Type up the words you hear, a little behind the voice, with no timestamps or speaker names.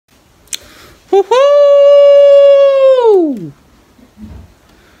Woohoo!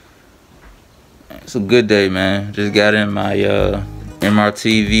 It's a good day, man. Just got in my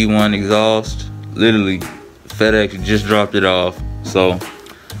MRT V1 Exhaust. Literally, FedEx just dropped it off. So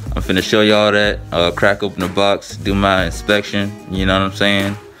I'm finna show y'all that. Crack open the box, do my inspection. You know what I'm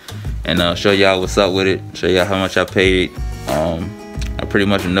saying? And show y'all what's up with it. Show y'all how much I paid. I pretty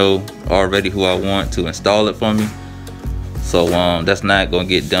much know already who I want to install it for me. So that's not gonna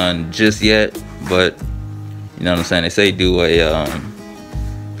get done just yet, but you know what I'm saying. They say do a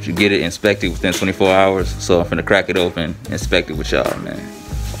you get it inspected within 24 hours. So I'm finna crack it open, inspect it with y'all, man.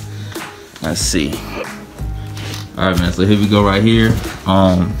 Let's see. All right, man. So here we go right here.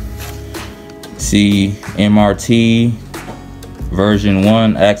 See MRT version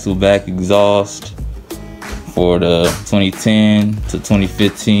 1 axle back exhaust for the 2010 to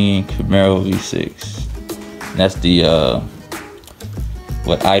 2015 Camaro V6. That's the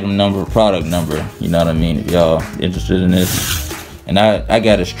what item number, product number, you know what I mean, if y'all interested in this. And I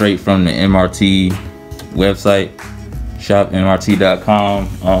got it straight from the MRT website,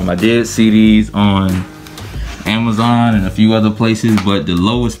 shopmrt.com. I did see these on Amazon and a few other places, but the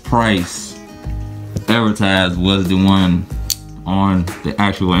lowest price advertised was the one on the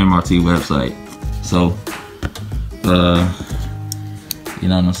actual MRT website. So you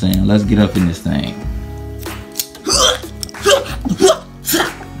know what I'm saying, let's get up in this thing.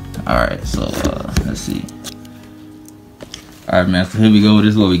 All right, so let's see. All right, man, so here we go. This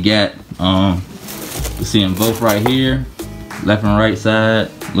is what we got. We're seeing both right here, left and right side,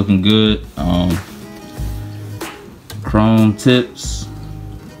 looking good. Chrome tips.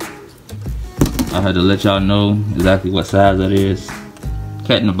 I had to let y'all know exactly what size that is.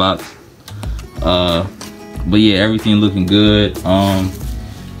 Cat in the box. But yeah, everything looking good.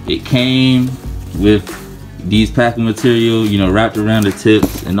 It came with these packing material, you know, wrapped around the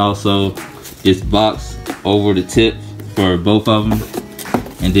tips, and also it's boxed over the tip for both of them.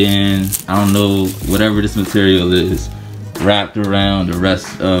 And then I don't know, whatever this material is, wrapped around the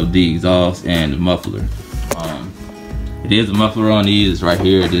rest of the exhaust and the muffler. It is a muffler on these. It's right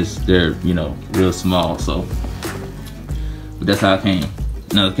here. They're, you know, real small. So, but that's how it came.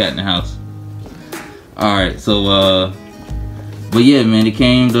 Another cat in the house. All right, so but yeah, man, it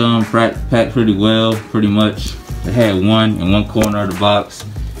came packed pretty well, pretty much. It had one in one corner of the box,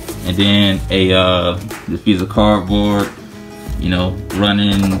 and then this piece of cardboard, you know,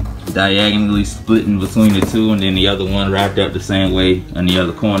 running diagonally, splitting between the two, and then the other one wrapped up the same way on the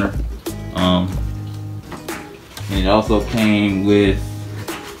other corner. And it also came with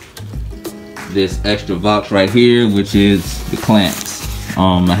this extra box right here, which is the clamps.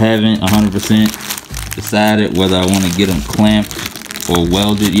 I haven't 100% decided whether I want to get them clamped or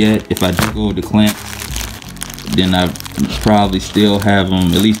welded yet. If I do go with the clamp, then I probably still have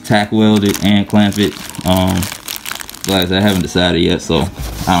them at least tack welded and clamp it. But I haven't decided yet, so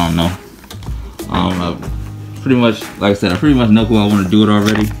I don't know. I pretty much, like I said, I pretty much know who I want to do it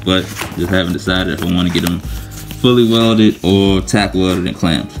already, but just haven't decided if I want to get them fully welded or tack welded and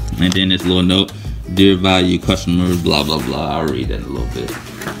clamped. And then this little note, dear value customer, blah blah blah. I'll read that in a little bit.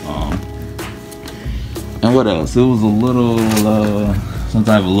 And what else? It was a little some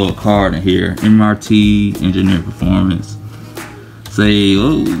type of little card in here. MRT engineer performance. Say,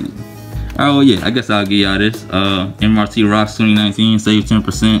 oh yeah, I guess I'll give y'all this. MRT Rocks 2019, save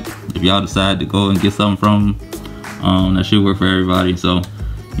 10% if y'all decide to go and get something from them. That should work for everybody. So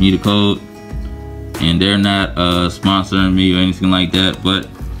you need a code. And they're not sponsoring me or anything like that, but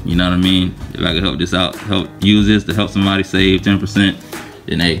you know what I mean, if I can help this out, help use this to help somebody save 10%,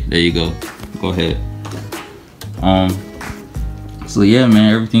 then hey, there you go, go ahead. So yeah,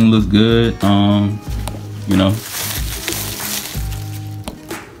 man, everything looks good. You know,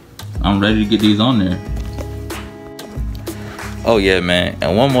 I'm ready to get these on there. Oh yeah, man,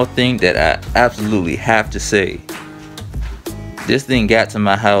 and one more thing that I absolutely have to say. This thing got to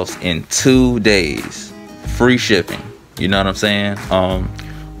my house in 2 days, free shipping. You know what I'm saying?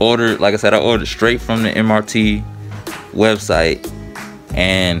 Ordered, like I said, I ordered straight from the MRT website,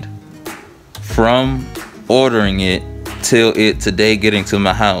 and from ordering it till it today getting to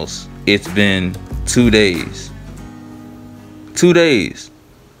my house, it's been 2 days. 2 days,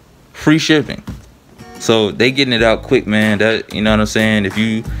 free shipping. So they getting it out quick, man. That, you know what I'm saying? If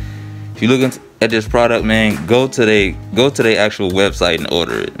you looking at this product, man, go to their actual website and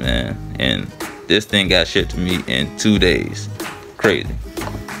order it, man. And this thing got shipped to me in 2 days. Crazy.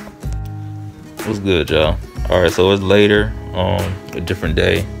 What's good, y'all? All right, so it's later, a different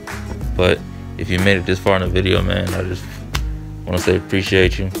day, but if you made it this far in the video, man, I just want to say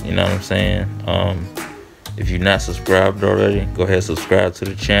appreciate you. You know what I'm saying? If you're not subscribed already, go ahead and subscribe to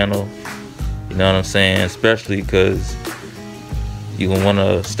the channel. You know what I'm saying? Especially because you're gonna want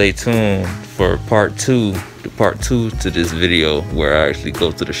to stay tuned for part two to this video, where I actually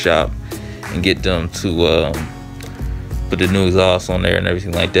go to the shop and get them to put the new exhaust on there and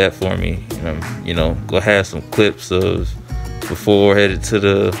everything like that for me. You know, go have some clips of before headed to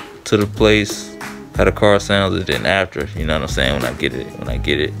the place, how the car sounded, and after. You know what I'm saying? When I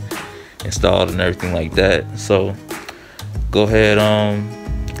get it installed and everything like that. So go ahead,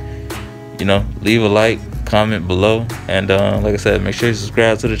 you know, leave a like, comment below, and like I said, make sure you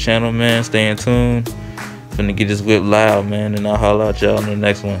subscribe to the channel, man. Stay in tune. Finna get this whip loud, man, and I'll holler at y'all in the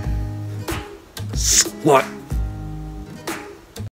next one. Squat.